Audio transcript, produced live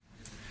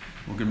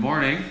Well, good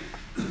morning.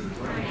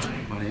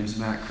 My name is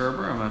Matt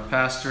Kerber. I'm a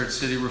pastor at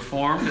City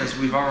Reformed. As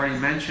we've already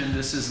mentioned,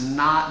 this is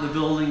not the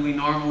building we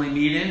normally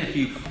meet in. If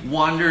you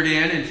wandered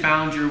in and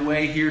found your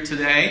way here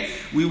today,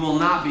 we will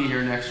not be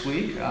here next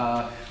week.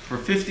 For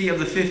 50 of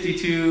the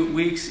 52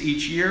 weeks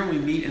each year, we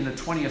meet in the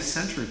 20th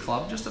Century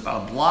Club, just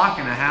about a block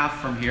and a half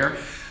from here.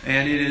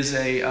 And it is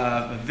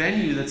a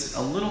venue that's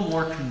a little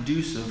more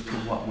conducive to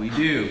what we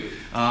do.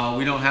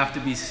 We don't have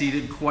to be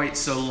seated quite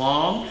so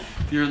long.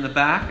 If you're in the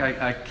back,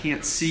 I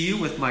can't see you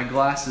with my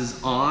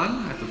glasses on.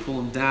 I have to pull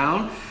them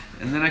down,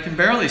 and then I can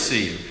barely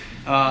see you.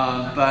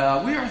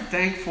 But we are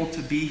thankful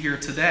to be here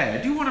today.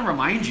 I do want to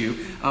remind you,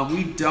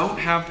 we don't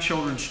have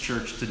children's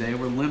church today.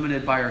 We're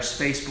limited by our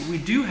space, but we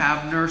do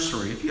have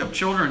nursery. If you have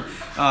children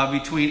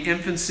between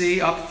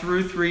infancy up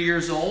through 3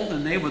 years old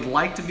and they would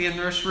like to be in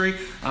nursery,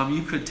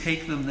 you could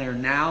take them there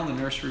now. The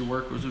nursery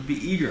workers would be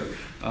eager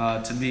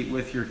to meet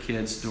with your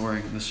kids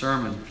during the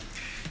sermon.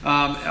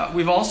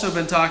 We've also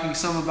been talking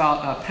some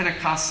about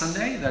Pentecost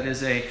Sunday. That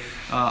is a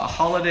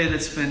holiday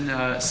that's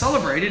been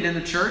celebrated in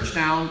the church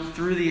down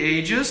through the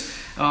ages.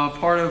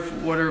 Part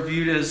of what are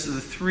viewed as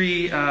the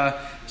three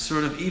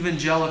sort of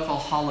evangelical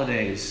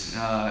holidays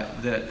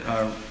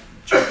that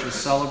churches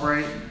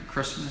celebrate: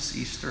 Christmas,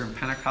 Easter, and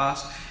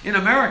Pentecost. In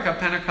America,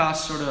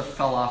 Pentecost sort of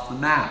fell off the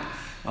map.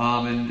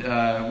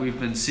 And we've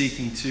been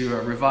seeking to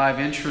revive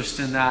interest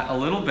in that a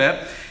little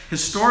bit.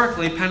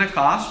 Historically,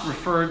 Pentecost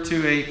referred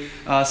to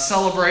a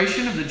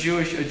celebration of a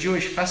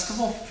Jewish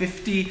festival,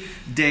 50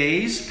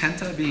 days,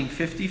 Penta being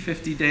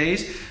 50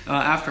 days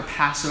after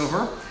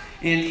Passover.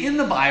 And in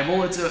the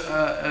Bible, it's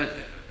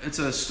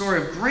a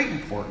story of great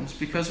importance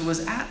because it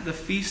was at the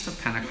Feast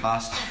of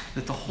Pentecost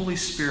that the Holy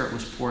Spirit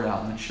was poured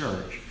out in the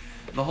church.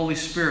 The Holy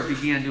Spirit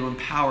began to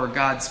empower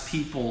God's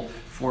people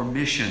for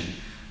mission.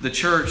 The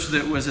church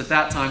that was at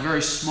that time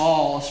very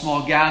small, a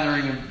small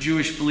gathering of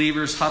Jewish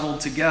believers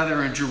huddled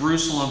together in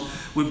Jerusalem,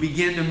 would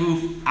begin to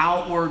move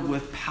outward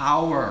with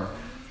power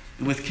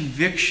and with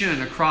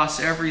conviction across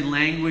every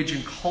language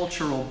and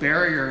cultural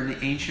barrier in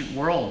the ancient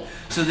world,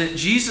 so that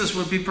Jesus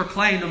would be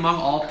proclaimed among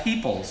all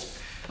peoples.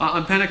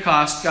 On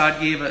Pentecost,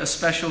 God gave a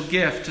special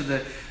gift to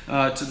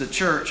the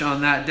church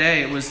on that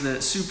day. It was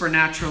the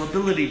supernatural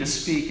ability to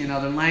speak in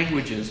other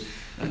languages.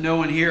 No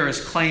one here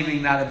is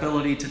claiming that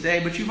ability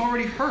today, but you've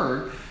already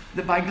heard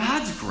that by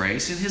God's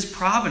grace, in His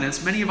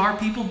providence, many of our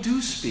people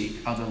do speak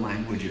other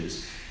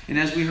languages. And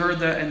as we heard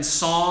that in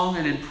song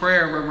and in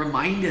prayer, we're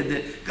reminded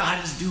that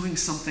God is doing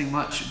something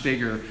much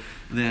bigger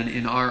than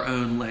in our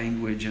own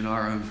language, in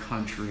our own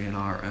country, in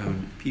our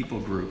own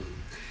people group.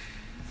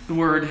 The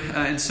word,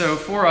 and so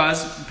for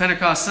us,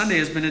 Pentecost Sunday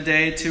has been a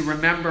day to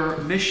remember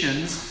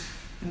missions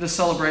and to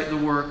celebrate the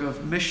work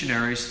of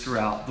missionaries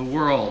throughout the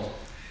world.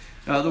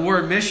 The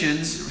word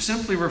missions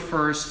simply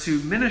refers to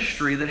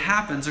ministry that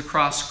happens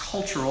across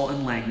cultural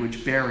and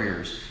language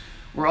barriers.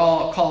 We're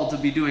all called to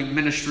be doing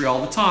ministry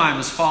all the time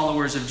as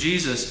followers of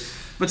Jesus.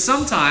 But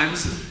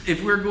sometimes,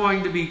 if we're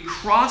going to be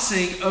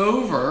crossing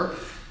over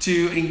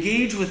to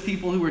engage with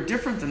people who are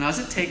different than us,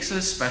 it takes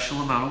a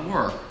special amount of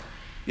work.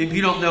 If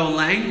you don't know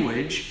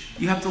language,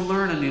 you have to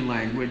learn a new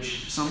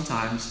language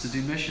sometimes to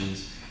do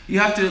missions. You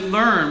have to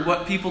learn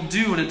what people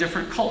do in a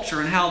different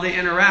culture and how they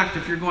interact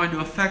if you're going to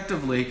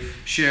effectively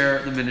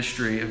share the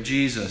ministry of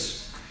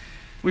Jesus.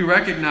 We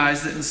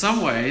recognize that in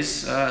some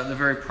ways, the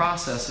very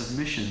process of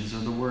missions, or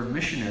the word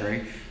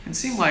missionary, can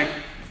seem like,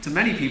 to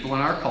many people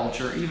in our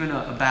culture, even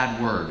a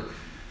bad word.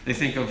 They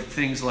think of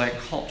things like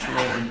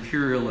cultural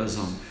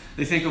imperialism.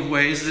 They think of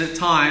ways that at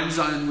times,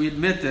 and we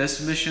admit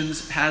this,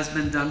 missions has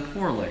been done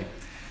poorly.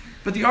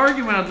 But the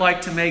argument I'd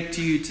like to make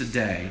to you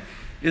today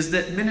is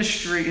that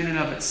ministry in and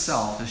of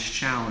itself is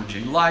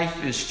challenging.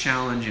 Life is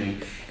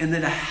challenging. And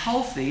that a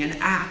healthy and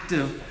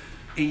active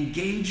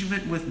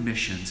engagement with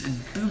missions in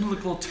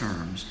biblical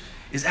terms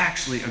is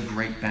actually a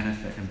great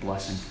benefit and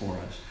blessing for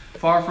us.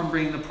 Far from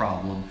being the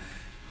problem,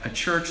 a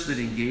church that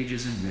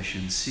engages in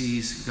mission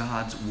sees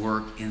God's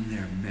work in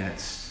their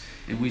midst.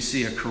 And we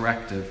see a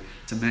corrective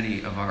to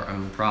many of our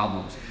own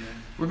problems.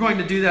 We're going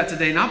to do that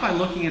today, not by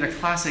looking at a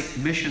classic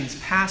missions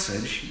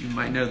passage. You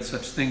might know that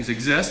such things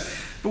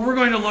exist. But we're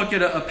going to look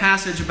at a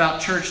passage about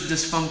church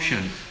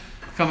dysfunction,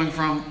 coming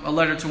from a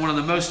letter to one of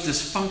the most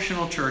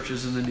dysfunctional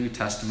churches in the New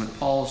Testament,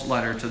 Paul's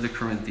letter to the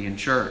Corinthian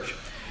church.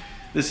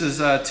 This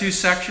is two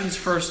sections,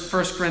 1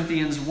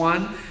 Corinthians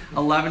 1,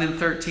 11 and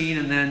 13,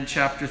 and then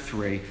chapter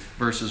 3,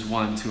 verses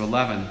 1 to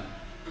 11.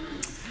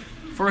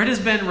 For it has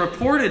been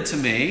reported to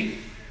me,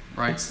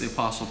 writes the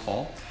Apostle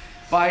Paul,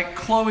 by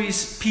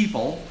Chloe's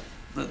people,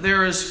 that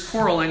there is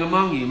quarreling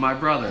among you, my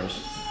brothers.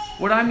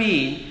 What I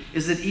mean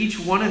is that each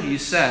one of you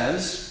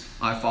says,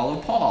 I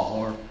follow Paul,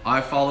 or I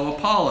follow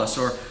Apollos,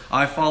 or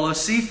I follow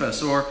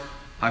Cephas, or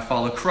I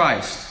follow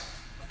Christ.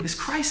 Is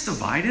Christ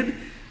divided?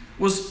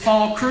 Was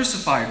Paul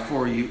crucified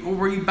for you, or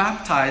were you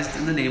baptized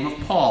in the name of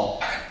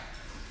Paul?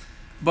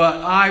 But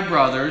I,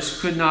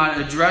 brothers, could not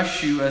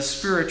address you as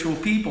spiritual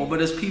people,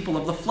 but as people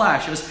of the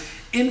flesh, as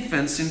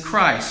infants in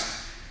Christ.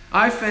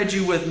 I fed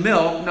you with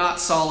milk, not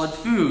solid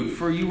food,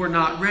 for you were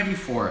not ready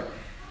for it.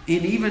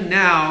 And even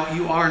now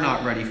you are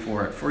not ready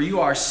for it, for you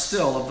are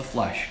still of the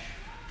flesh.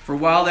 For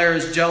while there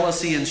is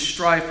jealousy and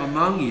strife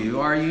among you,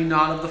 are you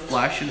not of the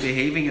flesh and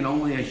behaving in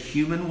only a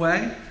human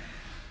way?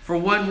 For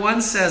when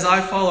one says,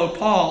 I follow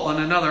Paul, and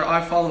another,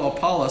 I follow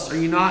Apollos, are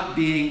you not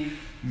being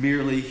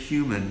merely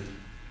human?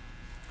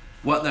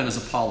 What then is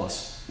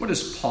Apollos? What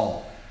is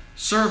Paul?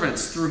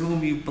 Servants through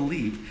whom you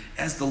believed,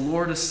 as the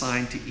Lord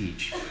assigned to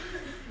each.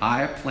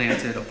 I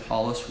planted,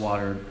 Apollos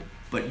watered,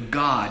 but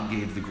God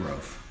gave the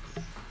growth.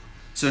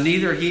 So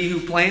neither he who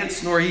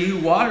plants nor he who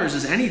waters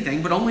is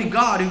anything, but only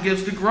God who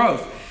gives the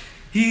growth.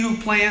 He who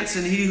plants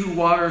and he who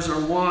waters are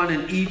one,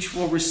 and each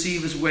will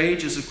receive his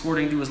wages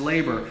according to his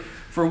labor.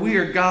 For we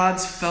are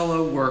God's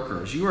fellow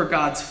workers. You are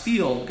God's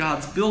field,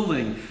 God's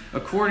building.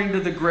 According to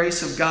the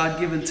grace of God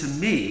given to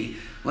me,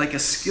 like a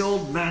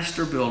skilled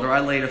master builder, I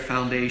laid a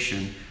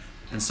foundation,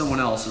 and someone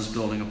else is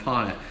building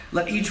upon it.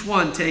 Let each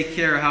one take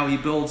care how he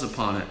builds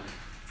upon it.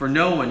 For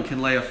no one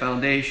can lay a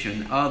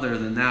foundation other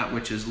than that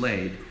which is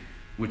laid,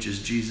 which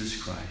is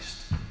Jesus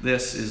Christ.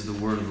 This is the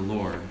word of the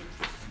Lord.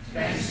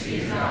 Thanks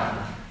be to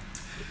God.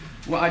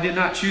 Well, I did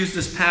not choose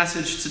this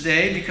passage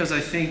today because I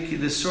think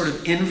this sort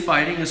of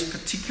infighting is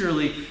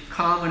particularly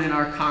common in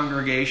our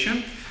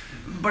congregation.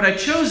 But I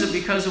chose it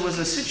because it was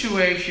a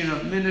situation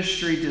of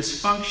ministry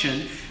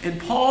dysfunction.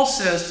 And Paul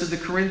says to the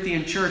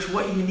Corinthian church,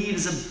 what you need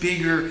is a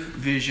bigger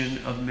vision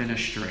of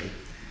ministry.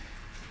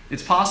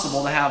 It's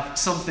possible to have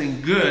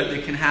something good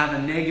that can have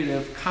a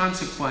negative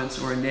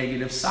consequence or a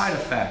negative side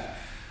effect.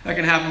 That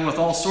can happen with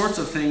all sorts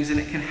of things, and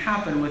it can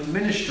happen with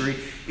ministry.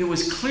 It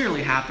was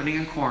clearly happening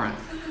in Corinth.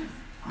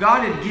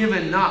 God had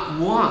given not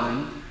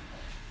one,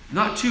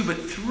 not two, but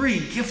three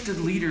gifted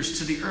leaders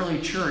to the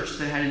early church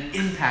that had an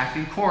impact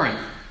in Corinth.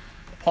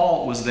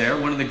 Paul was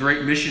there, one of the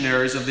great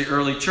missionaries of the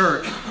early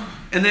church.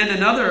 And then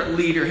another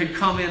leader had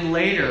come in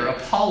later,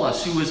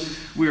 Apollos, who was,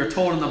 we are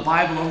told in the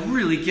Bible, a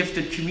really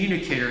gifted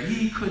communicator.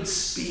 He could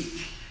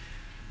speak,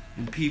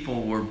 and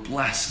people were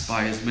blessed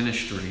by his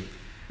ministry.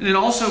 And it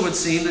also would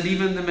seem that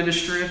even the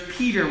ministry of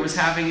Peter was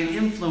having an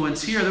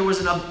influence here. There was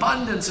an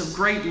abundance of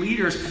great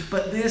leaders,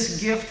 but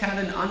this gift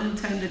had an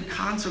unintended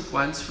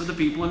consequence for the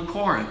people in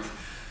Corinth.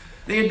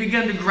 They had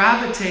begun to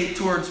gravitate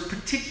towards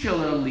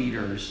particular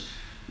leaders.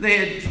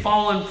 They had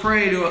fallen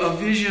prey to a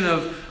vision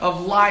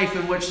of life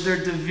in which their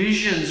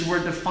divisions were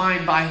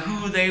defined by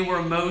who they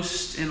were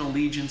most in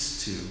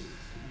allegiance to.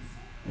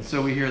 And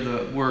so we hear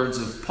the words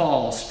of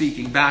Paul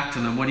speaking back to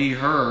them what he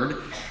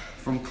heard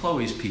from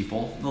Chloe's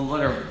people. The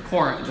letter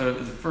Corinth, the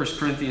 1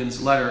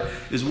 Corinthians letter,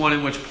 is one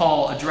in which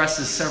Paul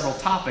addresses several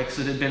topics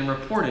that had been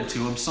reported to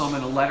him, some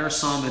in a letter,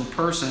 some in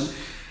person.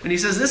 And he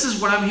says, this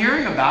is what I'm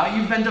hearing about.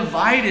 You've been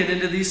divided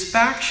into these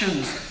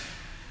factions.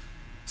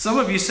 Some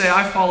of you say,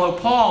 I follow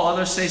Paul.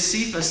 Others say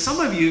Cephas.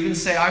 Some of you even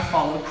say, I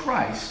follow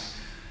Christ.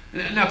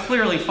 Now,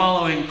 clearly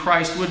following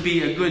Christ would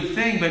be a good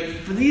thing, but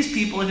for these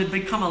people it had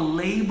become a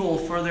label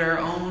for their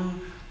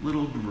own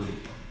little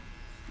group,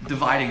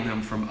 dividing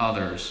them from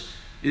others.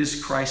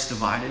 Is Christ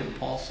divided,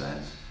 Paul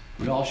says?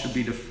 We all should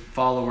be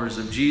followers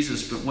of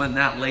Jesus, but when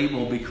that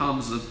label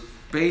becomes the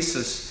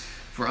basis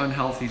for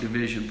unhealthy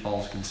division,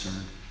 Paul's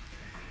concerned.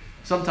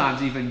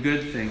 Sometimes even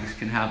good things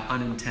can have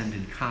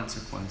unintended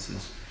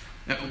consequences.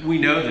 We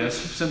know this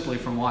simply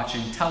from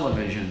watching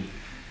television.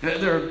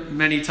 There are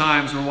many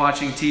times we're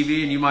watching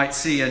TV and you might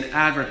see an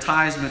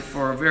advertisement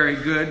for a very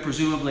good,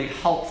 presumably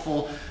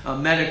helpful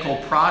medical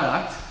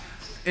product.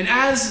 And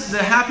as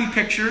the happy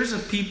pictures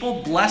of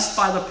people blessed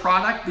by the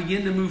product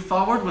begin to move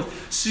forward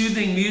with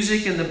soothing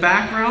music in the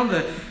background,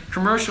 the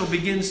commercial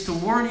begins to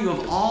warn you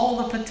of all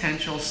the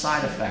potential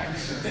side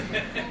effects.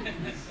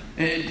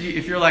 And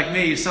if you're like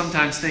me, you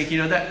sometimes think,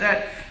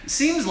 that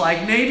seems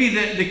like maybe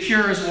the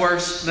cure is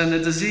worse than the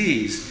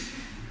disease.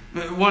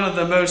 One of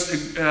the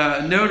most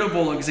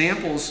notable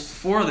examples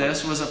for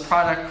this was a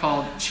product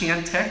called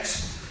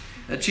Chantix.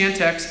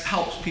 Chantix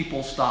helps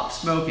people stop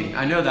smoking.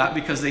 I know that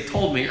because they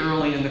told me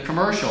early in the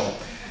commercial.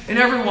 And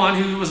everyone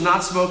who was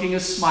not smoking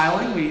is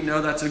smiling. We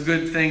know that's a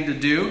good thing to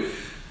do.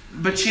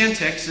 But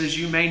Chantix, as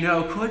you may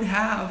know, could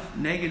have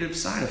negative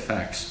side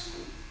effects.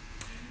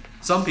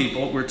 Some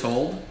people, we're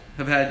told,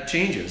 have had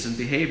changes in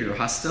behavior,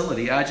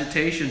 hostility,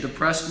 agitation,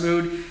 depressed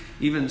mood,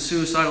 even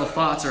suicidal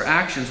thoughts or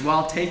actions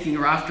while taking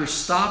or after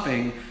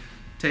stopping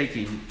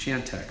taking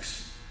Chantix.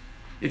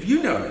 If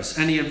you notice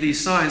any of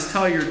these signs,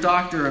 tell your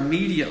doctor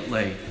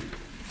immediately.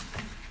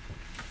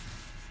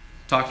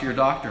 Talk to your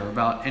doctor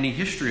about any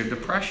history of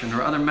depression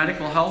or other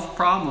medical health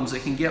problems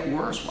that can get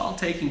worse while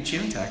taking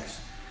Chantix.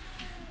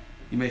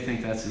 You may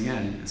think that's the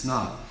end. It's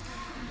not.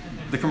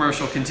 The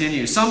commercial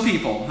continues. Some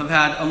people have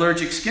had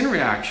allergic skin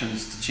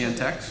reactions to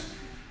Chantix,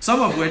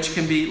 some of which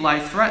can be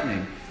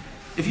life-threatening.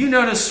 If you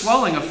notice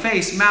swelling of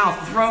face,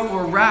 mouth, throat,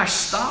 or rash,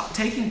 stop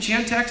taking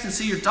Chantix and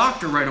see your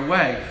doctor right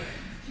away.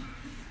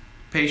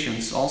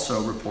 Patients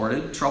also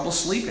reported trouble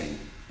sleeping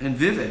and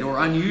vivid or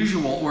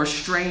unusual or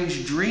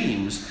strange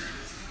dreams.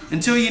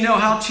 Until you know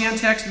how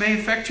Chantix may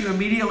affect you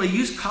immediately,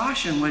 use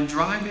caution when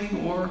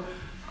driving or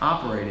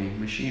operating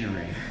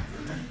machinery.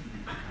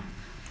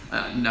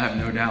 I have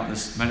no doubt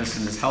this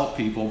medicine has helped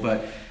people,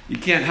 but you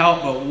can't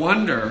help but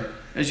wonder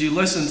as you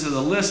listen to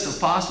the list of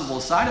possible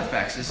side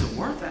effects, is it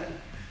worth it?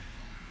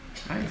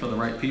 Right? For the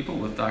right people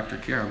with Dr.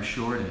 Care, I'm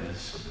sure it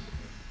is.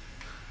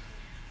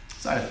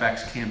 Side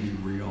effects can be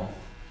real.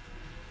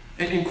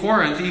 In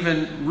Corinth,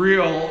 even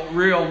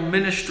real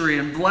ministry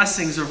and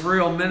blessings of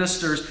real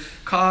ministers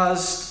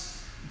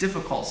caused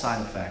difficult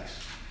side effects.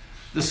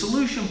 The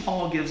solution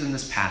Paul gives in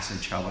this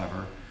passage,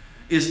 however,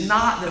 is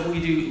not that we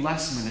do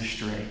less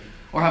ministry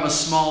or have a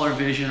smaller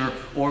vision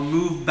or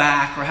move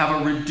back or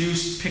have a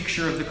reduced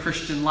picture of the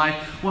Christian life.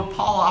 What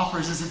Paul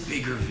offers is a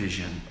bigger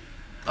vision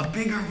of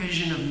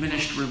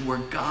ministry where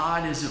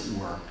God is at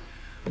work,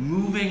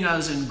 moving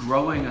us and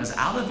growing us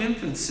out of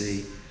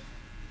infancy,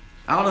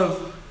 out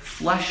of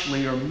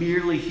fleshly or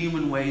merely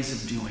human ways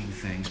of doing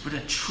things, but a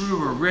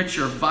truer,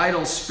 richer,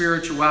 vital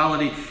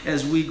spirituality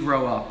as we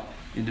grow up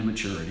into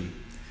maturity.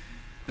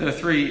 There are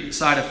three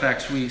side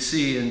effects we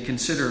see and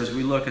consider as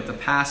we look at the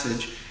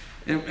passage,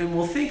 and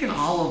we'll think in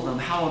all of them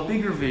how a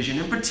bigger vision,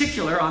 in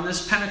particular on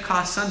this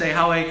Pentecost Sunday,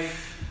 how a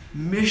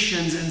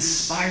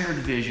missions-inspired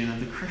vision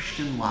of the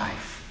Christian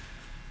life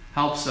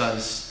helps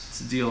us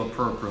to deal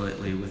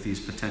appropriately with these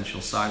potential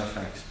side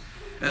effects.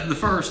 The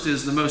first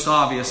is the most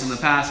obvious in the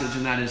passage,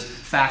 and that is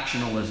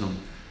factionalism.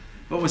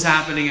 What was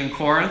happening in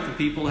Corinth? The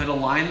people had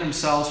aligned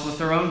themselves with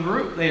their own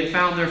group. They had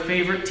found their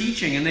favorite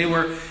teaching, and they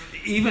were,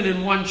 even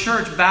in one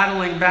church,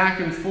 battling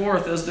back and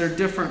forth as their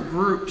different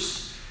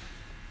groups.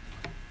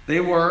 They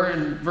were,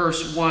 in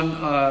verse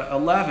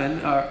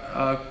 11,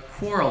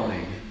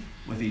 quarreling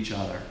with each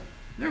other.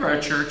 They were a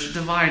church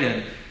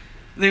divided.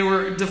 They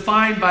were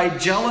defined by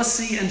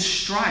jealousy and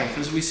strife,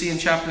 as we see in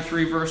chapter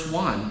 3, verse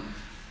 1.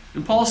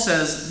 And Paul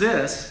says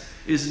this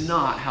is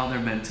not how they're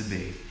meant to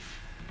be.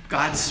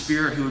 God's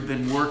Spirit who had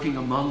been working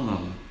among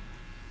them,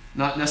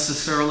 not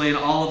necessarily in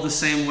all of the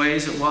same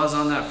ways it was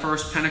on that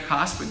first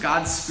Pentecost, but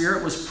God's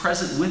Spirit was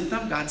present with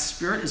them. God's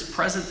Spirit is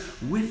present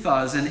with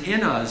us and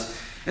in us.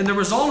 And the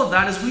result of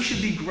that is we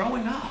should be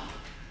growing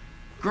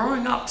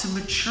up to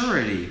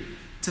maturity,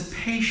 to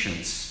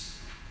patience,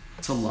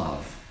 to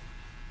love.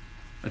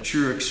 A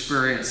true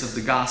experience of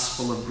the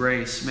gospel of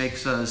grace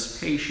makes us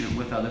patient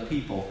with other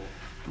people.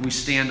 We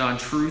stand on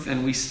truth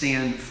and we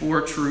stand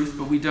for truth,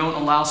 but we don't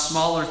allow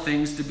smaller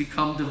things to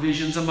become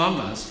divisions among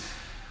us.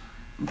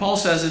 And Paul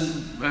says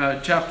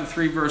in chapter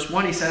 3, verse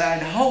 1, he said, I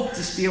had hoped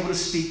to be able to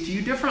speak to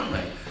you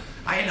differently.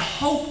 I had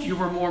hoped you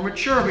were more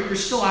mature, but you're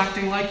still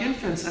acting like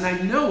infants. And I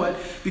know it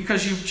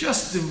because you've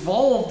just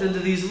devolved into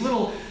these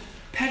little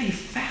petty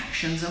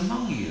factions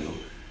among you,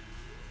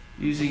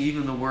 using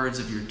even the words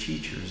of your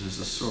teachers as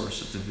a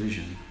source of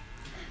division.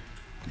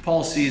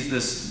 Paul sees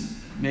this,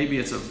 maybe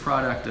it's a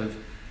product of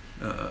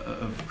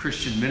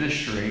Christian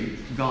ministry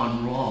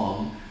gone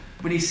wrong,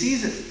 but he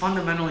sees it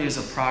fundamentally as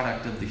a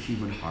product of the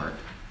human heart.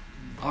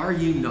 Are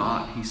you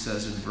not, he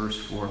says in verse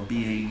 4,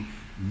 being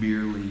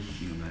merely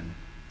human?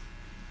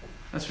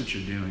 That's what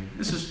you're doing.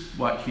 This is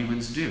what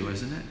humans do,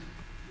 isn't it?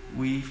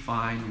 We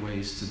find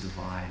ways to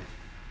divide.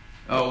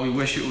 Oh, we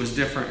wish it was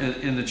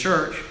different in the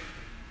church.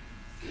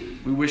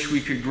 We wish we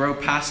could grow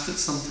past it.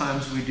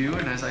 Sometimes we do,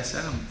 and as I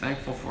said, I'm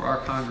thankful for our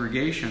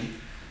congregation.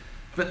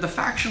 But the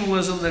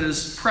factionalism that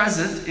is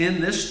present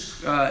in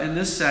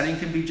this setting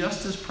can be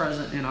just as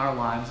present in our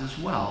lives as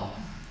well.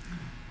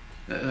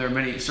 There are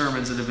many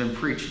sermons that have been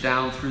preached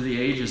down through the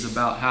ages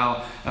about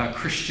how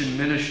Christian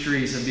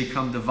ministries have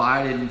become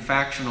divided and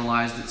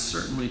factionalized. It's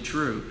certainly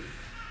true.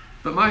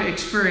 But my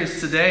experience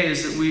today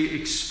is that we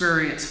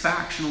experience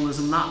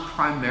factionalism not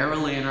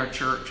primarily in our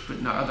church, but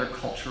in other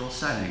cultural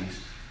settings.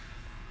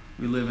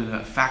 We live in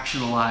a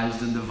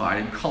factionalized and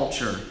divided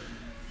culture.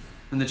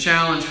 And the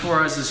challenge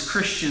for us as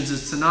Christians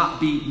is to not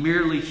be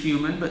merely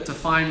human, but to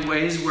find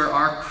ways where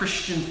our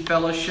Christian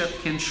fellowship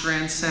can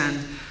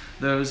transcend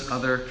those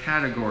other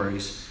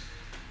categories.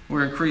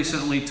 We're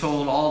increasingly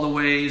told all the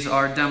ways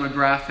our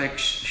demographics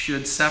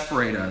should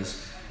separate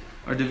us.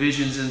 Our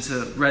divisions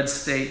into red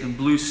state and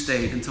blue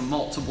state, into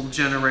multiple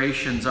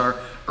generations, our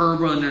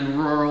urban and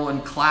rural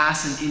and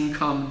class and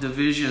income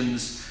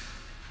divisions,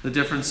 the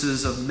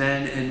differences of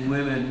men and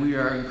women, we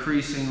are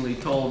increasingly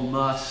told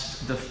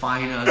must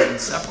define us and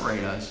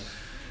separate us.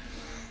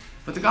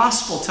 But the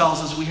gospel tells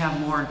us we have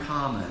more in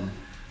common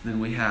than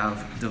we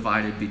have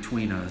divided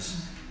between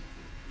us.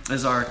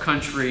 As our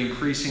country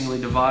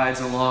increasingly divides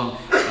along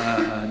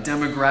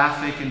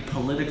demographic and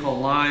political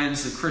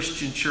lines, the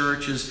Christian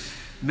church is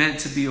meant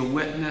to be a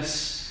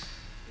witness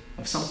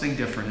of something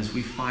different as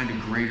we find a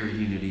greater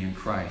unity in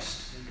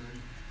Christ.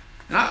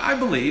 And I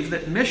believe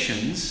that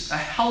missions, a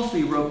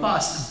healthy,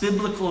 robust,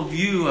 biblical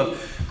view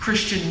of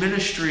Christian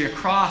ministry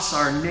across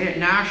our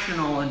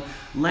national and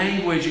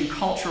language and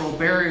cultural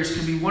barriers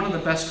can be one of the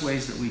best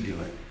ways that we do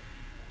it.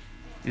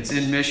 It's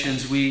in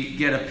missions we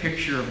get a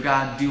picture of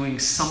God doing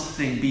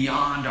something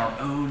beyond our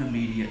own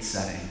immediate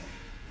setting.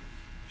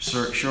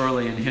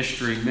 Surely in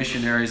history,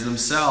 missionaries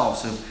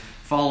themselves have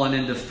fallen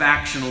into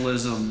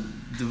factionalism,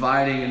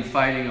 dividing and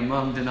fighting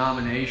among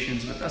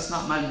denominations, but that's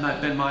not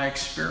been my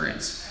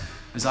experience.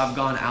 As I've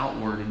gone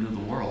outward into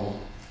the world,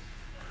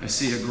 I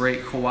see a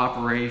great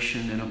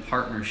cooperation and a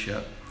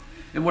partnership.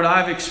 And what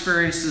I've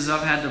experienced is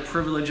I've had the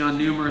privilege on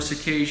numerous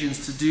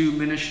occasions to do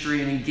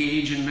ministry and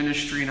engage in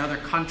ministry in other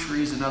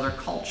countries and other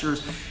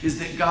cultures, is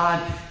that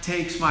God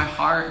takes my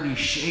heart and He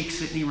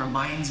shakes it and He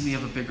reminds me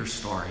of a bigger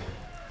story.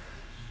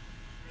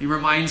 He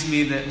reminds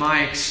me that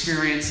my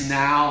experience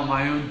now,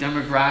 my own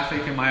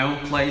demographic and my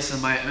own place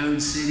and my own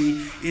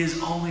city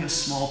is only a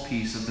small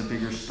piece of the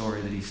bigger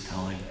story that He's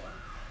telling.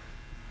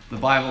 The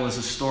Bible is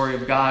a story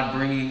of God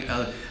bringing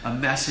a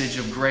message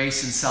of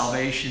grace and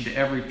salvation to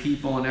every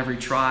people and every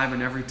tribe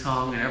and every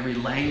tongue and every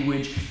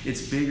language.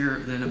 It's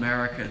bigger than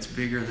America. It's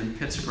bigger than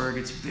Pittsburgh.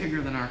 It's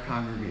bigger than our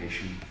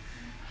congregation.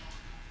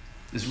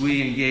 As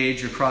we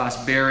engage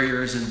across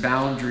barriers and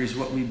boundaries,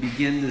 what we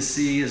begin to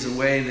see is a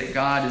way that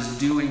God is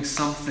doing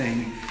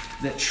something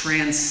that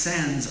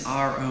transcends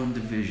our own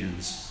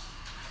divisions.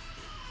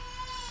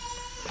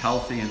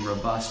 Healthy and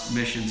robust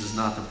missions is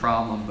not the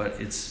problem,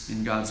 but it's,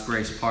 in God's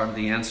grace, part of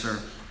the answer.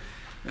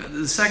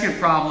 The second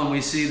problem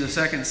we see, the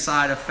second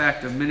side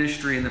effect of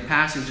ministry in the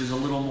passage, is a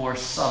little more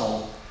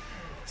subtle.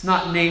 It's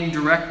not named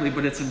directly,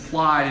 but it's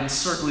implied, and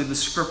certainly the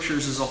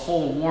Scriptures as a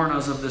whole warn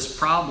us of this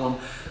problem.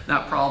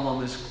 That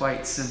problem is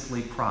quite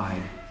simply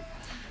pride.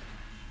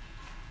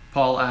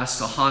 Paul asks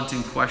a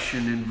haunting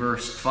question in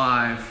verse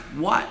 5.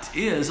 What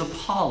is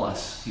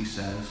Apollos, he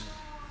says.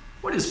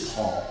 What is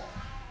Paul,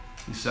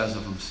 he says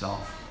of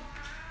himself?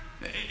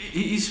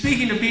 He's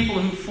speaking to people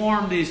who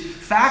formed these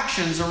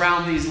factions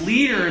around these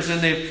leaders, and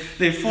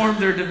they've formed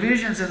their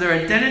divisions, and their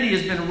identity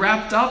has been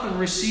wrapped up in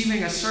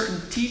receiving a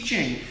certain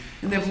teaching,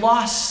 and they've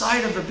lost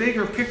sight of the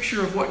bigger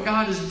picture of what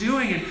God is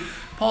doing. And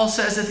Paul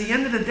says, at the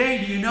end of the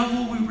day, do you know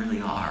who we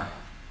really are?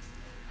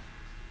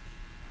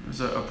 There's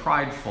a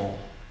prideful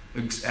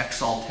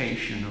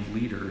exaltation of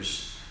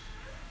leaders.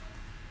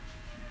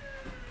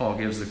 Paul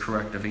gives the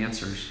corrective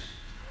answers.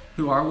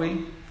 Who are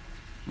we?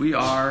 We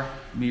are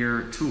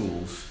mere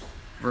tools.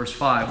 Verse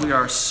 5, we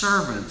are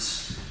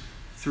servants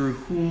through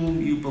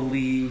whom you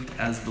believed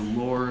as the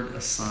Lord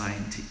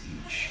assigned to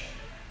each.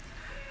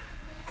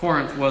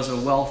 Corinth was a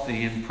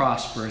wealthy and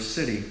prosperous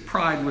city.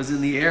 Pride was in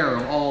the air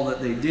of all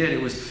that they did.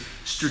 It was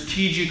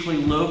strategically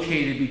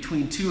located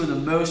between two of the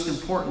most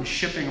important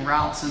shipping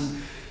routes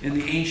in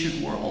the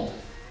ancient world.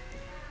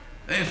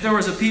 If there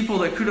was a people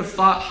that could have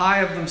thought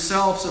high of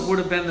themselves, it would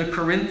have been the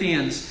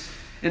Corinthians.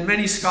 And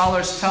many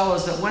scholars tell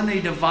us that when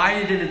they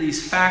divided into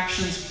these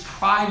factions,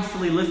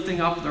 pridefully lifting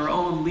up their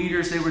own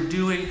leaders, they were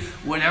doing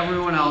what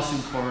everyone else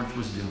in Corinth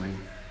was doing.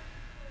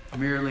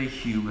 Merely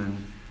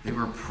human. They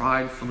were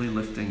pridefully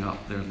lifting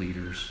up their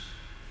leaders.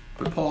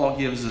 But Paul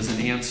gives us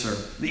an answer.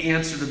 The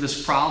answer to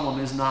this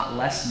problem is not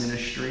less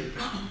ministry.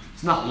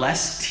 It's not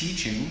less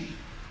teaching.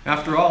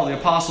 After all, the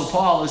Apostle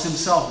Paul is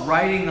himself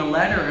writing the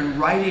letter and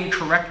writing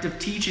corrective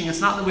teaching.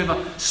 It's not that we have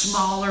a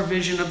smaller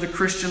vision of the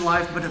Christian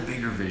life, but a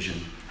bigger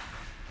vision.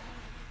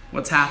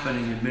 What's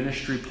happening in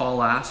ministry,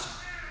 Paul asks?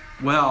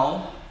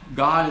 Well,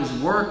 God is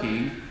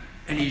working,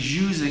 and He's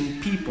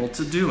using people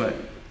to do it.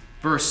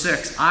 Verse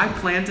 6, I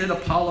planted,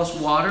 Apollos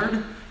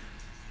watered,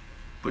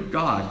 but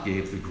God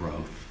gave the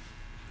growth.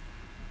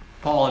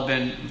 Paul had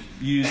been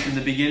used in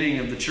the beginning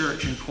of the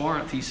church in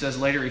Corinth. He says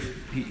later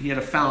he had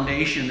a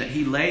foundation that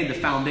he laid, the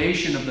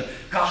foundation of the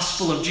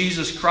gospel of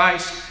Jesus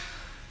Christ.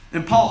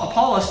 And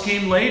Apollos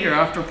came later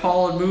after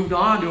Paul had moved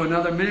on to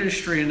another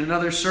ministry and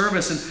another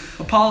service.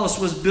 And Apollos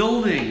was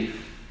building.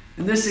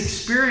 And this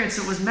experience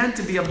that was meant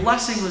to be a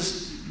blessing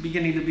was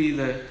beginning to be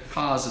the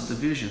cause of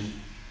division.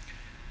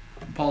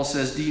 Paul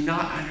says, do you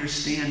not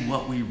understand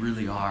what we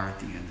really are at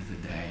the end of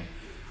the day?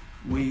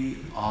 We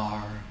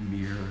are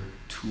mere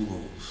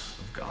tools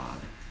of God.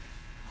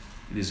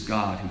 It is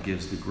God who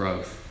gives the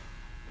growth.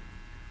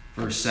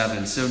 Verse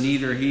 7, so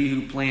neither he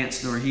who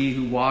plants nor he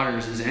who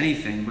waters is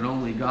anything, but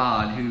only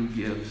God who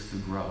gives the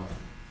growth.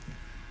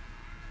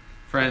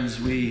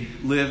 Friends, we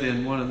live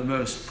in one of the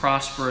most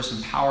prosperous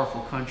and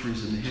powerful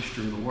countries in the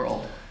history of the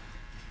world.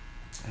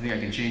 I think I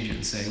can change it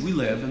and say, we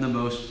live in the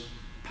most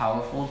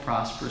powerful and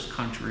prosperous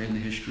country in the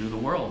history of the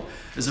world.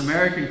 As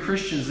American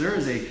Christians, there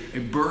is a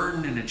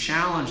burden and a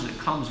challenge that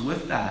comes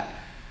with that.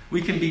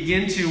 We can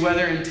begin to,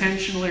 whether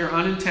intentionally or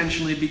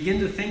unintentionally,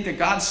 begin to think that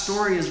God's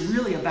story is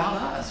really about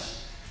us.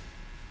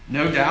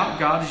 No doubt,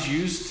 God has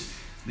used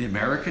the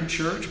American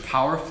church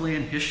powerfully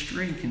in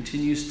history and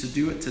continues to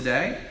do it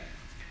today.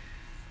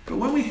 But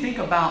when we think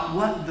about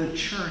what the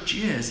church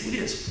is, it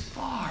is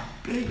far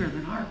bigger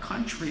than our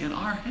country and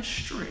our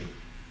history.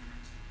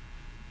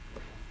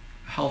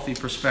 A healthy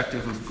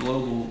perspective of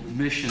global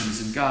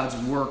missions and God's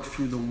work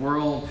through the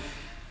world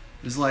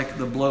is like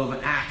the blow of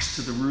an axe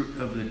to the root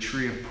of the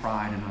tree of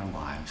pride in our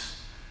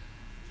lives.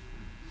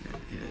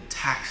 It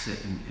attacks it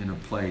in a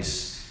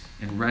place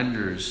and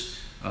renders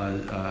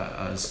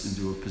us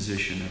into a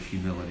position of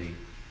humility.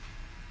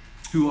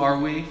 Who are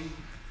we?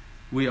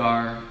 We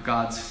are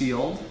God's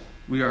field.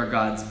 We are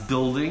God's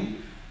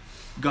building.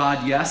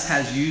 God, yes,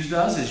 has used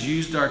us, has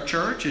used our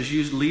church, has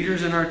used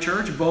leaders in our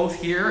church, both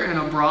here and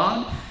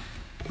abroad.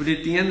 But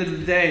at the end of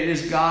the day, it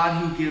is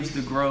God who gives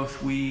the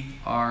growth. We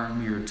are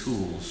mere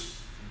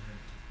tools.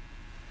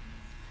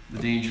 the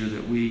danger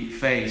that we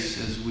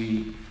face as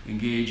we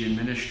engage in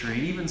ministry,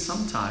 and even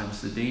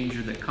sometimes the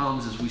danger that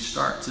comes as we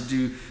start to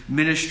do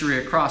ministry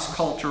across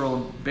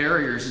cultural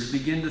barriers is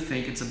begin to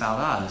think it's about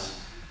us.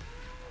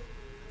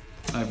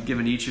 I've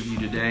given each of you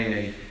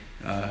today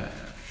a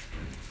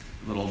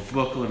little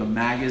booklet, a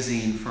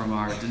magazine from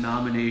our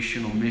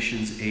denominational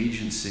missions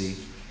agency.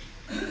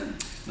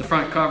 The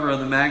front cover of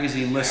the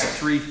magazine lists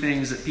 3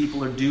 things that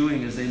people are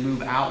doing as they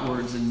move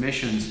outwards in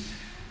missions: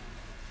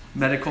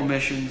 medical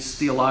missions,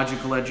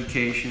 theological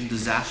education,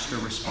 disaster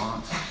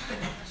response.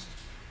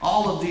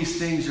 All of these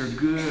things are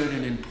good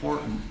and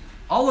important.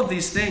 All of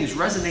these things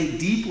resonate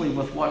deeply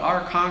with what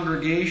our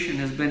congregation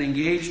has been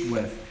engaged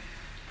with.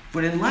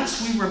 But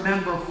unless we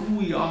remember who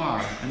we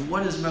are and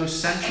what is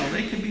most central,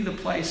 they can be the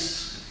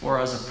place for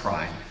us of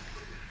pride.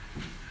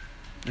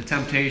 The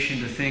temptation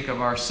to think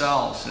of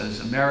ourselves as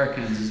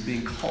Americans as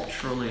being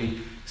culturally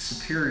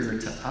superior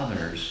to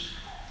others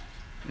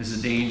is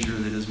a danger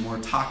that is more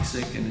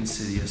toxic and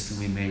insidious than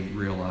we may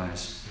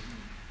realize.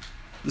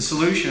 The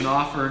solution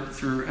offered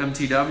through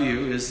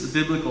MTW is the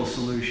biblical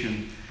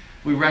solution.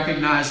 We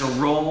recognize a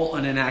role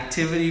and an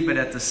activity, but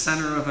at the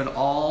center of it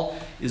all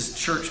is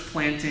church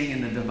planting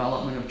and the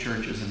development of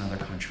churches in other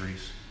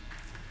countries.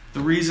 The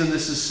reason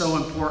this is so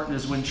important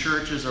is when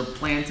churches are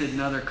planted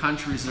in other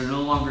countries, they're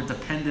no longer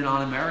dependent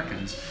on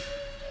Americans,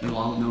 no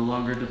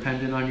longer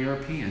dependent on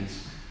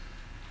Europeans.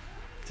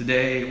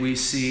 Today, we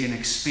see an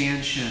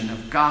expansion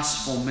of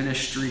gospel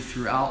ministry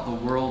throughout the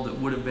world that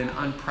would have been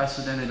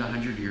unprecedented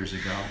 100 years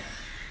ago.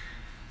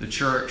 The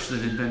church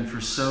that had been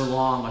for so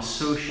long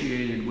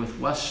associated with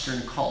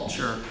Western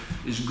culture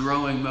is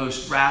growing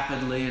most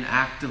rapidly and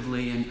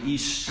actively in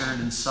eastern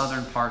and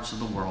southern parts of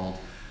the world.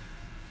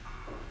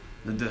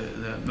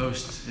 The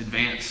most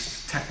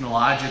advanced,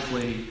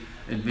 technologically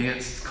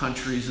advanced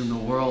countries in the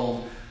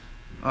world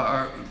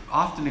are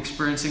often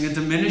experiencing a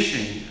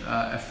diminishing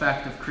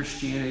effect of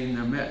Christianity in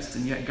their midst.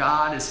 And yet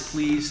God is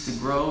pleased to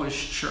grow His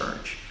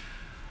church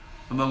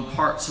among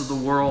parts of the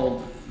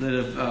world that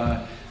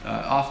have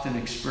often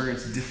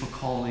experienced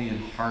difficulty and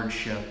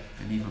hardship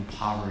and even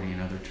poverty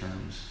in other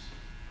terms.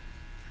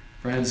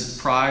 Friends,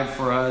 pride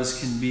for us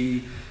can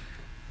be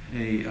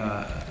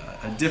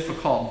a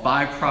difficult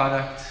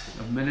byproduct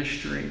of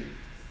ministry.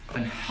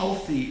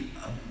 Unhealthy,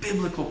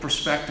 biblical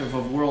perspective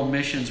of world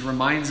missions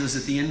reminds us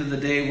at the end of the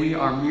day we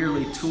are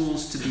merely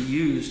tools to be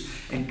used,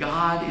 and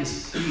God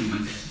is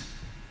pleased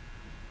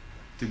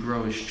to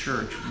grow His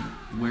church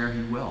where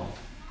He will.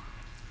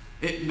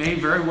 It may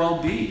very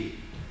well be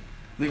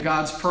that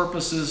God's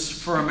purposes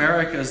for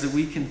America is that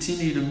we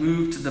continue to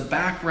move to the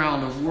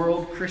background of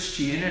world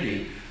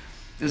Christianity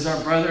as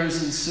our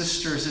brothers and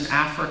sisters in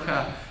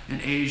Africa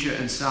and Asia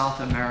and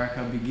South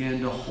America begin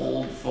to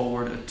hold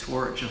forward a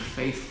torch of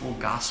faithful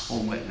gospel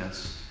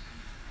witness.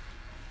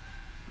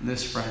 And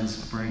this,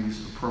 friends, brings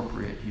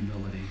appropriate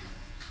humility.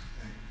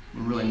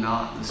 We're really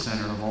not the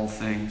center of all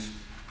things.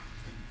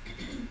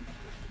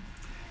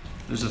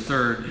 There's a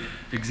third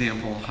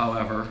example,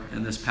 however,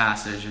 in this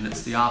passage, and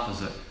it's the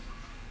opposite.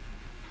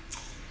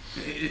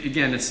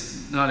 Again,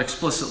 it's not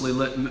explicitly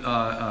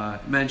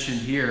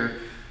mentioned here,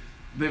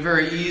 but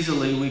very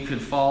easily we could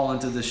fall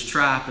into this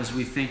trap as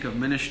we think of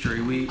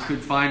ministry. We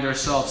could find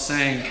ourselves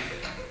saying,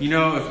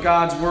 if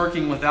God's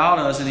working without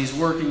us and He's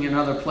working in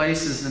other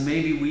places, then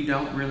maybe we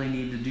don't really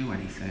need to do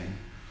anything.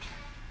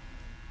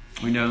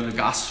 We know the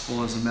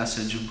gospel is a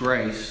message of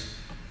grace.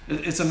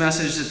 It's a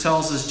message that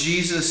tells us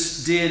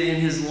Jesus did in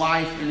His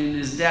life and in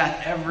His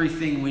death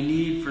everything we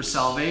need for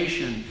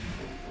salvation.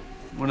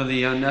 One of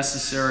the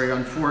unnecessary,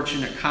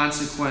 unfortunate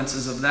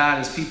consequences of that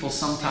is people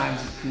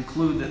sometimes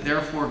conclude that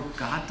therefore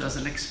God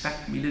doesn't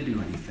expect me to do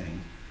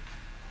anything.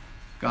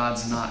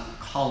 God's not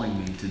calling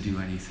me to do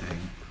anything.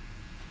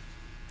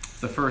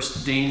 The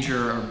first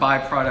danger or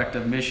byproduct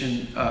of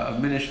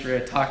ministry I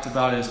talked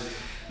about is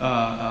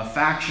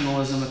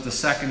factionalism. If the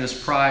second is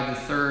pride, the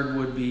third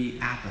would be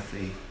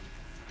apathy.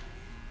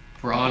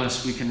 If we're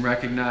honest, we can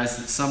recognize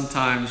that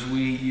sometimes we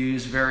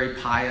use very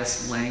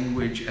pious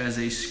language as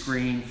a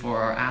screen for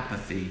our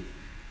apathy.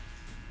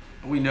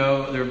 We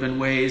know there have been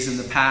ways in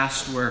the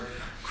past where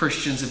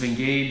Christians have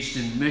engaged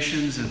in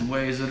missions in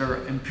ways that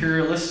are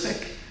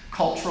imperialistic,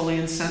 culturally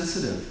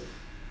insensitive,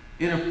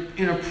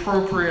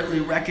 inappropriately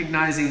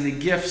recognizing the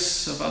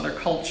gifts of other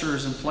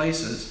cultures and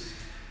places.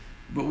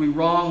 But we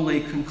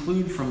wrongly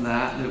conclude from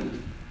that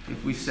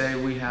if we say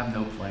we have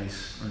no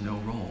place or no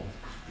role.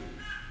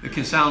 It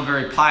can sound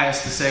very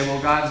pious to say,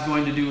 well, God's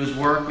going to do His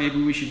work.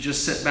 Maybe we should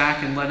just sit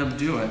back and let Him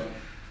do it.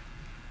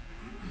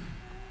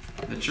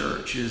 The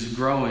church is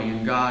growing,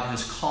 and God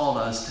has called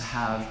us to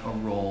have a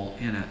role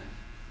in it.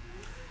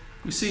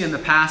 We see in the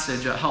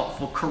passage a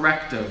helpful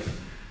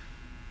corrective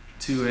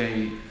to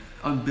a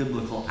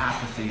unbiblical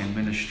apathy in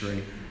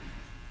ministry.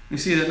 We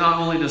see that not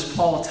only does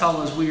Paul tell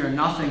us we are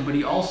nothing, but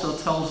he also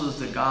tells us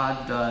that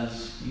God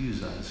does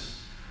use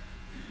us.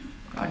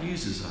 God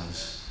uses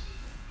us.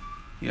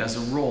 He has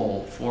a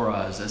role for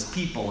us as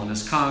people and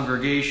as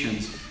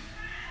congregations.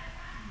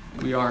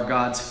 We are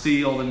God's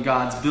field and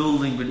God's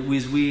building, but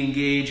as we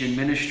engage in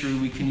ministry,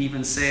 we can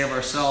even say of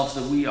ourselves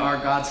that we are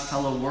God's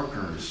fellow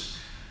workers,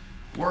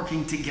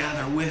 working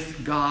together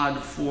with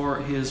God for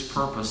His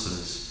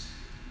purposes.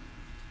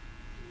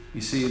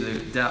 You see, the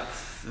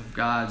depth of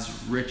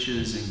God's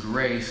riches and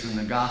grace in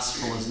the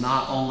gospel is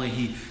not only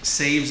He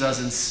saves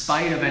us in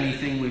spite of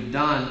anything we've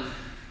done,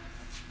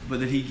 but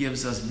that He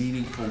gives us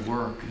meaningful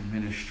work and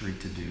ministry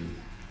to do.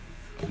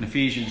 In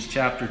Ephesians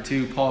chapter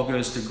 2, Paul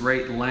goes to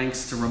great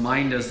lengths to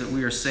remind us that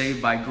we are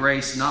saved by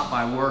grace, not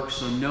by works,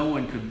 so no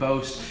one could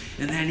boast.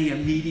 And then he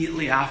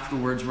immediately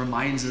afterwards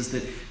reminds us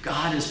that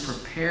God has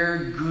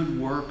prepared good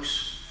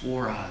works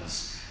for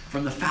us.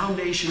 From the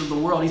foundation of the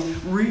world,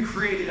 He's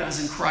recreated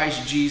us in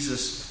Christ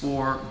Jesus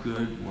for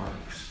good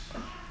works.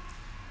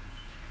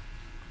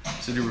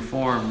 City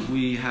Reformed,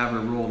 we have a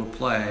role to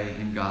play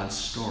in God's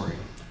story.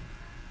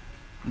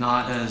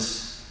 Not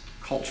as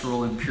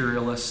cultural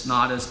imperialists,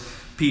 not as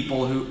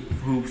people who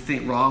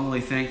wrongly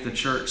think the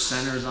church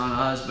centers on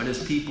us, but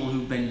as people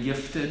who've been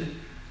gifted,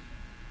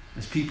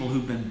 as people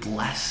who've been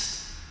blessed,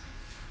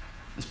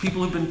 as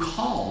people who've been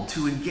called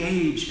to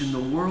engage in the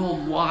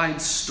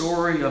worldwide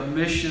story of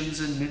missions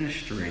and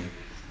ministry.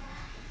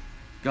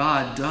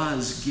 God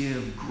does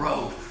give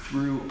growth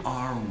through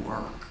our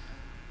work.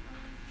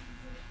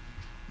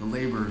 The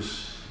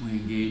labors we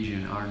engage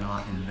in are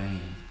not in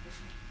vain.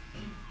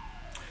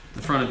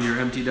 The front of your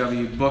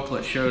MTW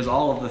booklet shows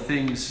all of the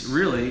things,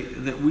 really,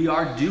 that we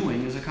are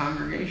doing as a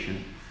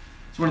congregation.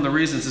 It's one of the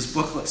reasons this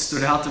booklet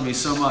stood out to me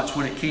so much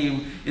when it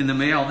came in the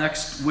mail.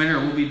 Next winter,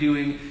 we'll be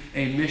doing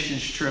a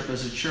missions trip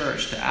as a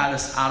church to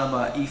Addis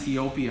Ababa,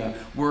 Ethiopia,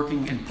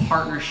 working in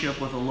partnership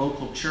with a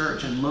local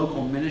church and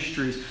local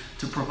ministries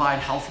to provide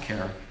health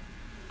care.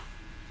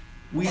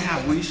 We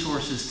have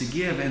resources to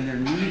give, and they're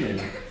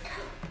needed.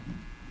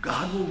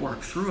 God will work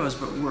through us,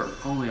 but we're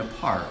only a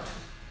part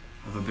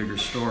of a bigger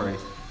story.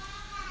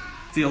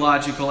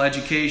 Theological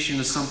education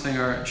is something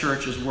our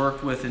church has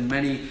worked with in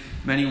many,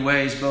 many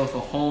ways, both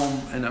at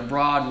home and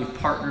abroad. We've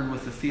partnered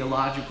with the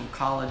Theological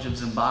College of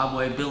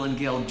Zimbabwe. Bill and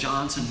Gail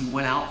Johnson, who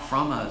went out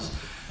from us,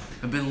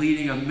 have been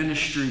leading a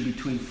ministry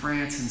between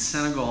France and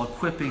Senegal,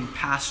 equipping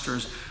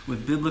pastors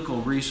with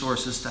biblical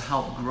resources to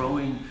help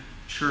growing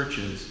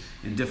churches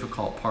in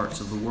difficult parts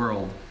of the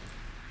world.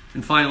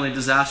 And finally,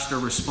 disaster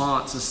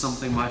response is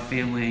something my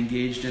family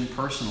engaged in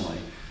personally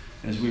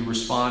as we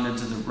responded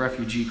to the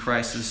refugee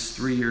crisis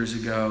 3 years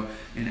ago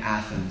in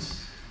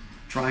Athens,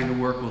 trying to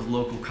work with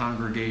local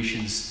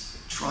congregations,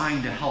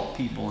 trying to help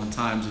people in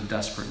times of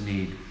desperate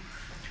need.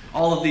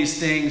 All of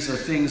these things are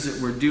things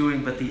that we're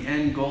doing, but the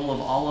end goal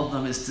of all of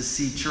them is to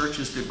see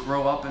churches that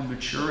grow up in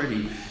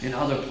maturity in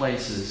other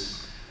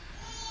places,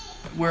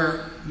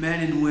 where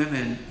men and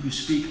women who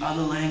speak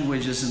other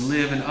languages and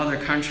live in other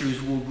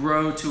countries will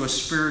grow to a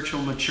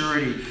spiritual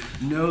maturity,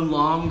 no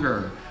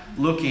longer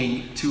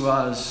looking to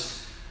us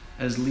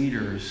as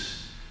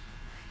leaders,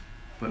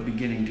 but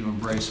beginning to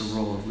embrace a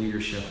role of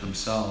leadership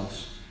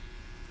themselves.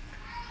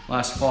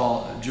 Last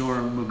fall,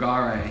 Joram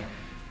Mugare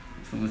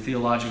from the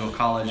Theological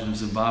College of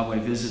Zimbabwe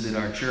visited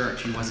our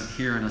church. He wasn't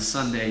here on a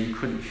Sunday. You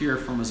couldn't hear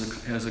from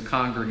us as a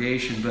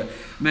congregation, but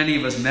many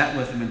of us met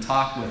with him and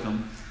talked with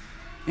him.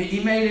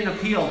 He made an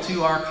appeal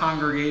to our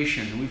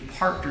congregation. We've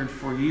partnered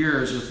for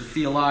years with the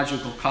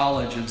Theological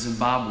College of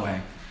Zimbabwe.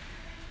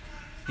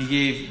 He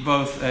gave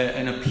both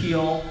an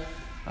appeal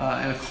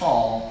and a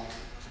call.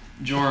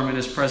 Joram, in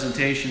his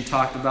presentation,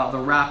 talked about the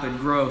rapid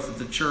growth of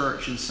the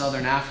church in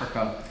southern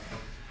Africa.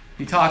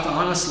 He talked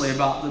honestly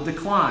about the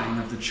decline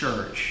of the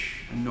church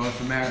in North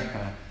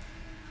America.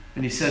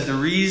 And he said, the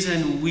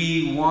reason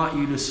we want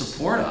you to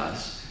support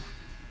us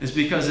is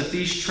because if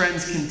these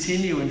trends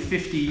continue in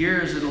 50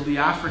 years, it'll be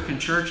African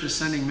churches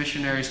sending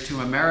missionaries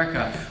to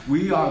America.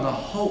 We are the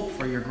hope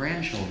for your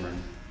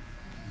grandchildren.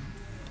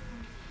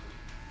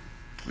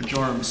 But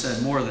Joram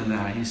said more than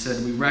that. He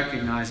said, we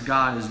recognize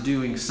God is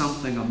doing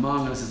something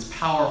among us. It's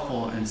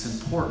powerful and it's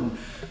important,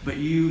 but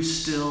you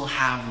still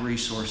have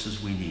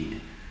resources we need.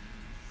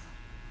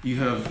 You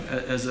have,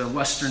 as a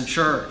Western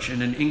church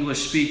in an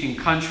English-speaking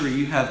country,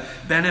 you have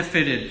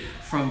benefited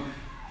from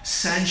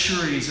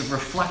centuries of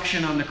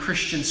reflection on the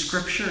Christian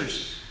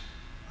scriptures.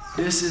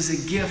 This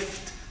is a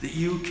gift that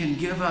you can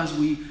give us.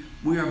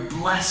 We are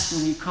blessed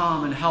when you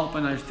come and help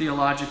in our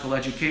theological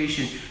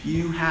education.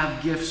 You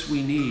have gifts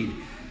we need.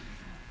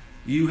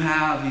 You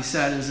have, he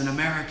said, as an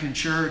American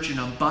church, an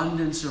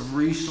abundance of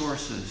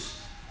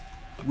resources.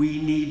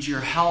 We need your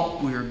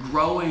help. We are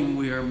growing,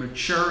 we are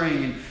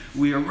maturing, and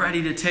we are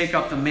ready to take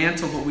up the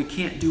mantle, but we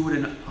can't do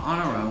it on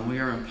our own. We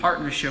are in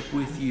partnership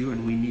with you,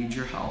 and we need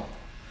your help.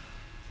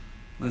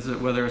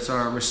 Whether it's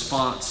our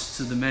response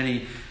to the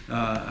many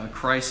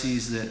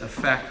crises that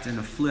affect and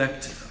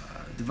afflict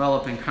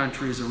developing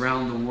countries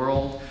around the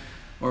world,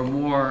 or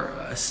more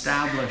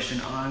established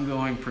and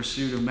ongoing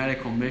pursuit of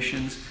medical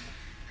missions,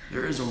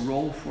 there is a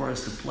role for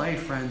us to play,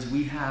 friends.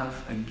 We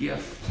have a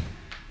gift.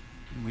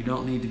 And we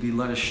don't need to be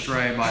led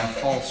astray by a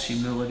false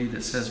humility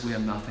that says we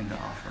have nothing to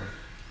offer.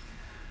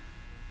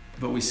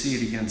 But we see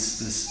it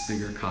against this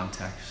bigger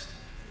context.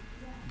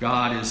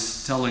 God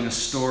is telling a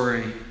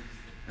story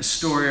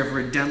of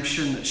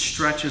redemption that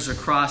stretches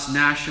across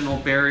national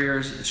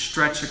barriers, it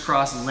stretches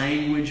across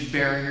language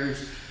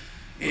barriers.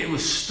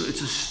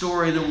 It's a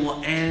story that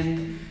will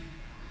end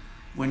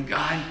when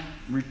God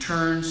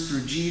returns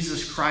through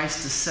Jesus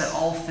Christ to set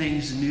all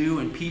things new,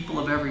 and people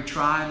of every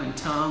tribe and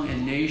tongue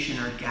and nation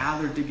are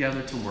gathered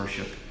together to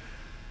worship.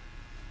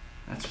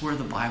 That's where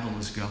the Bible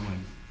is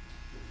going.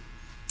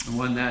 And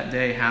when that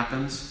day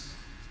happens,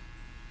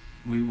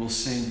 we will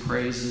sing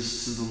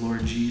praises to the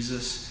Lord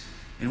Jesus,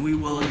 and we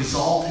will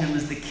exalt him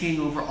as the King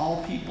over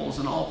all peoples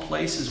and all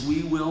places.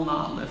 We will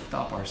not lift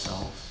up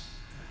ourselves.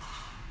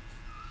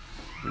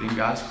 But in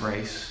God's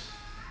grace,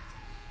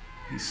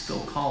 he's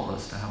still called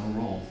us to have a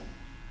role.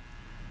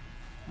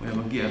 We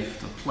have a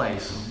gift, a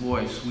place, a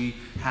voice. We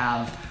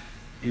have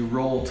a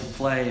role to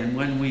play. And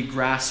when we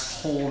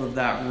grasp hold of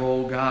that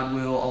role, God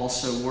will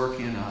also work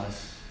in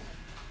us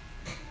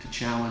to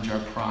challenge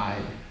our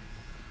pride,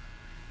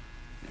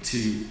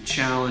 to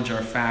challenge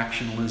our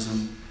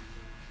factionalism,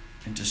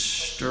 and to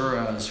stir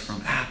us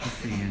from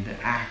apathy into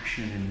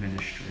action and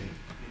ministry.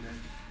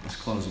 Let's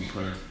close in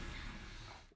prayer.